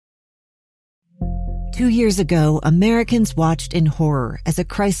2 years ago, Americans watched in horror as a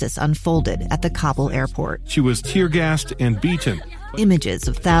crisis unfolded at the Kabul airport. She was tear-gassed and beaten. Images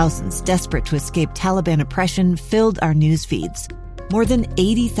of thousands desperate to escape Taliban oppression filled our news feeds. More than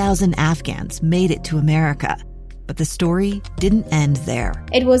 80,000 Afghans made it to America. But the story didn't end there.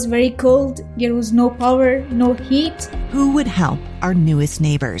 It was very cold. There was no power, no heat. Who would help our newest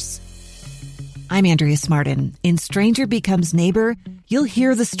neighbors? I'm Andrea Smartin. In Stranger Becomes Neighbor, you'll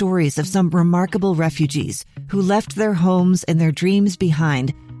hear the stories of some remarkable refugees who left their homes and their dreams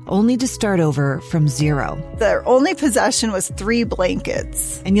behind, only to start over from zero. Their only possession was 3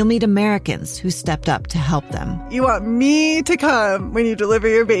 blankets. And you'll meet Americans who stepped up to help them. You want me to come when you deliver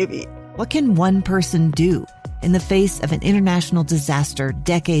your baby. What can one person do in the face of an international disaster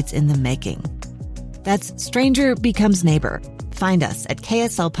decades in the making? That's Stranger Becomes Neighbor. Find us at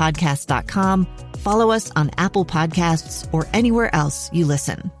kslpodcast.com. Follow us on Apple Podcasts or anywhere else you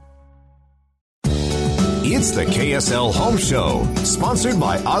listen. It's the KSL Home Show, sponsored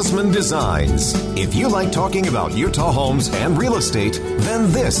by Osmond Designs. If you like talking about Utah homes and real estate,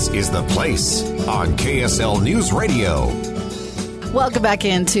 then this is the place on KSL News Radio. Welcome back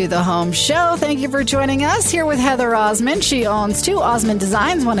into the Home Show. Thank you for joining us here with Heather Osmond. She owns 2 Osmond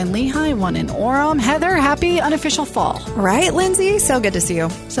Designs, one in Lehi, one in Orem. Heather, happy unofficial fall. Right, Lindsay? So good to see you.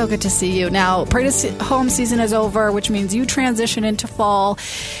 So good to see you. Now, home season is over, which means you transition into fall.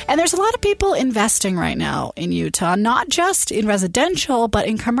 And there's a lot of people investing right now in Utah, not just in residential, but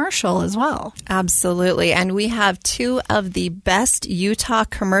in commercial as well. Absolutely. And we have 2 of the best Utah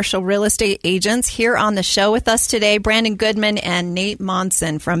commercial real estate agents here on the show with us today, Brandon Goodman and Nate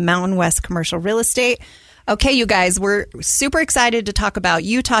Monson from Mountain West Commercial Real Estate. Okay, you guys, we're super excited to talk about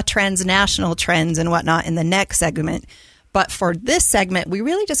Utah trends, national trends, and whatnot in the next segment. But for this segment, we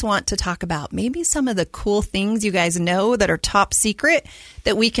really just want to talk about maybe some of the cool things you guys know that are top secret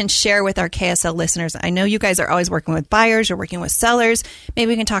that we can share with our KSL listeners. I know you guys are always working with buyers, you're working with sellers.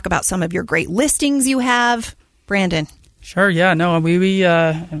 Maybe we can talk about some of your great listings you have. Brandon. Sure, yeah, no,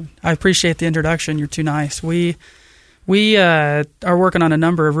 I appreciate the introduction. You're too nice. We are working on a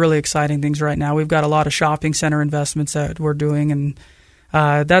number of really exciting things right now. We've got a lot of shopping center investments that we're doing, and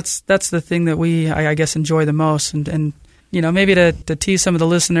that's the thing that I guess enjoy the most. And you know, maybe to tease some of the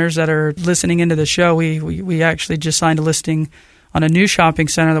listeners that are listening into the show, we actually just signed a listing on a new shopping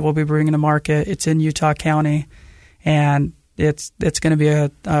center that we'll be bringing to market. It's in Utah County, and it's going to be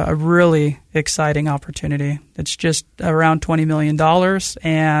a really exciting opportunity. It's just around $20 million,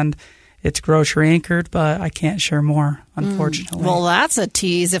 and it's grocery anchored, but I can't share more, unfortunately. Well, that's a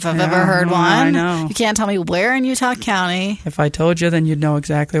tease if I've ever heard one. I know. You can't tell me where in Utah County. If I told you, then you'd know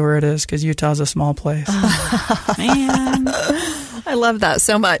exactly where it is, because Utah's a small place. Man. I love that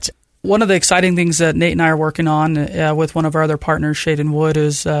so much. One of the exciting things that Nate and I are working on with one of our other partners, Shade & Wood,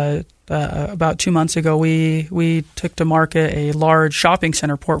 is about 2 months ago, we took to market a large shopping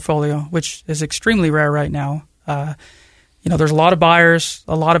center portfolio, which is extremely rare right now. There's a lot of buyers,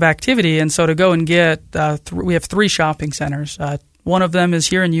 a lot of activity, and so to go and get, we have 3 shopping centers. One of them is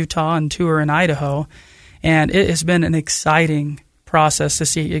here in Utah, and 2 are in Idaho, and it has been an exciting process to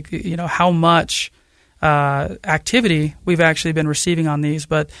see, how much activity we've actually been receiving on these.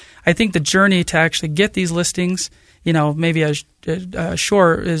 But I think the journey to actually get these listings, maybe a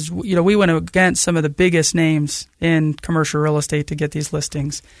short is, we went against some of the biggest names in commercial real estate to get these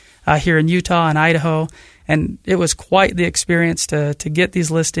listings here in Utah and Idaho. And it was quite the experience to get these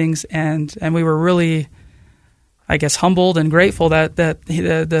listings, and we were really, I guess, humbled and grateful that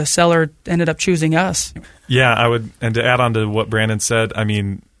the seller ended up choosing us. Yeah, I would, and to add on to what Brandon said, I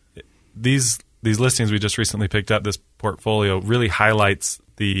mean, these listings we just recently picked up, this portfolio really highlights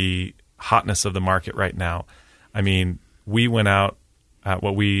the hotness of the market right now. I mean, we went out at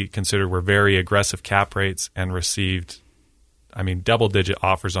what we considered were very aggressive cap rates and received, double-digit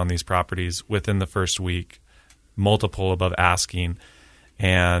offers on these properties within the first week, multiple above asking.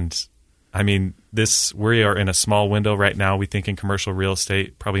 And, we are in a small window right now, we think, in commercial real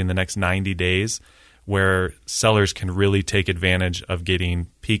estate, probably in the next 90 days, where sellers can really take advantage of getting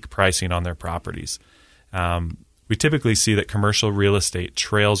peak pricing on their properties. We typically see that commercial real estate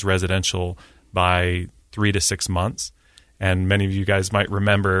trails residential by 3 to 6 months. And many of you guys might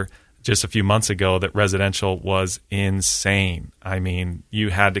remember just a few months ago that residential was insane. I mean, you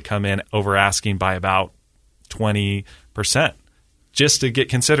had to come in over asking by about 20% just to get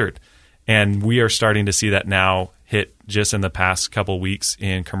considered. And we are starting to see that now hit just in the past couple weeks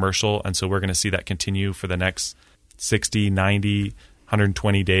in commercial. And so we're going to see that continue for the next 60, 90,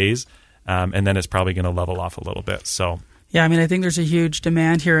 120 days. And then it's probably going to level off a little bit. So, yeah, I think there's a huge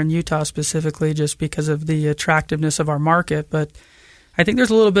demand here in Utah specifically just because of the attractiveness of our market. But I think there's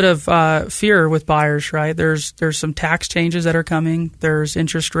a little bit of fear with buyers, right? There's some tax changes that are coming. There's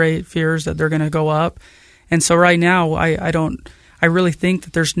interest rate fears that they're going to go up. And so right now, I really think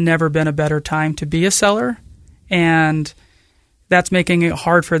that there's never been a better time to be a seller. And that's making it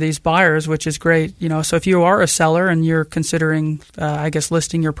hard for these buyers, which is great. So if you are a seller and you're considering,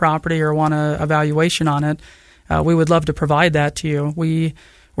 listing your property or want a valuation on it, we would love to provide that to you.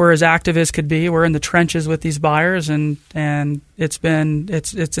 We're as active as could be. We're in the trenches with these buyers, and it's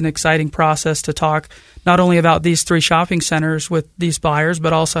an exciting process to talk not only about these 3 shopping centers with these buyers,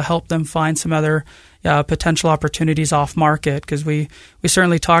 but also help them find some other potential opportunities off market, because we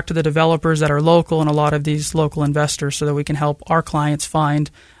certainly talk to the developers that are local and a lot of these local investors so that we can help our clients find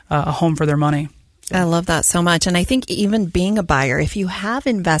a home for their money. I love that so much. And I think even being a buyer, if you have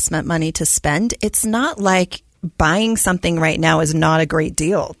investment money to spend, it's not like buying something right now is not a great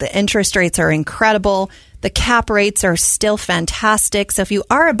deal. The interest rates are incredible. The cap rates are still fantastic. So if you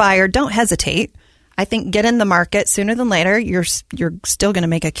are a buyer, don't hesitate. I think get in the market sooner than later. You're still going to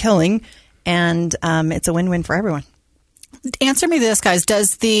make a killing, and it's a win-win for everyone. Answer me this, guys.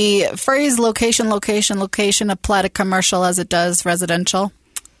 Does the phrase location apply to commercial as it does residential?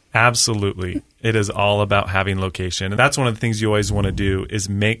 Absolutely. It is all about having location. And that's one of the things you always want to do is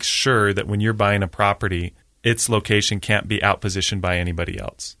make sure that when you're buying a property, its location can't be outpositioned by anybody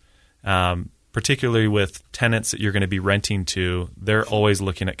else. Particularly with tenants that you're going to be renting to, they're always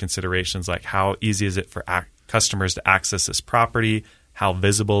looking at considerations like how easy is it for customers to access this property? How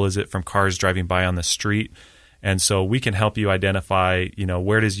visible is it from cars driving by on the street? And so we can help you identify,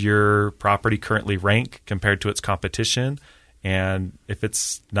 where does your property currently rank compared to its competition? And if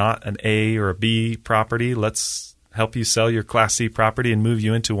it's not an A or a B property, let's help you sell your Class C property and move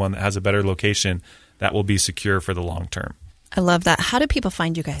you into one that has a better location that will be secure for the long term. I love that. How do people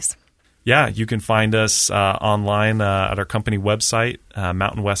find you guys? Yeah, you can find us online at our company website,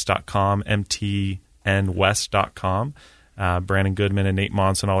 mountainwest.com, mtnwest.com. Brandon Goodman and Nate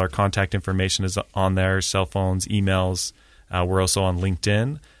Monson, all our contact information is on there, cell phones, emails. We're also on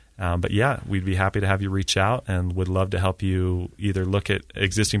LinkedIn. But yeah, we'd be happy to have you reach out and would love to help you either look at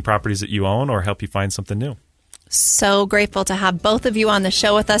existing properties that you own or help you find something new. So grateful to have both of you on the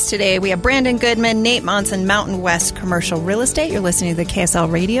show with us today. We have Brandon Goodman, Nate Monson, Mountain West Commercial Real Estate. You're listening to the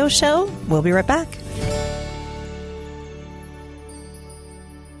KSL Radio Show. We'll be right back.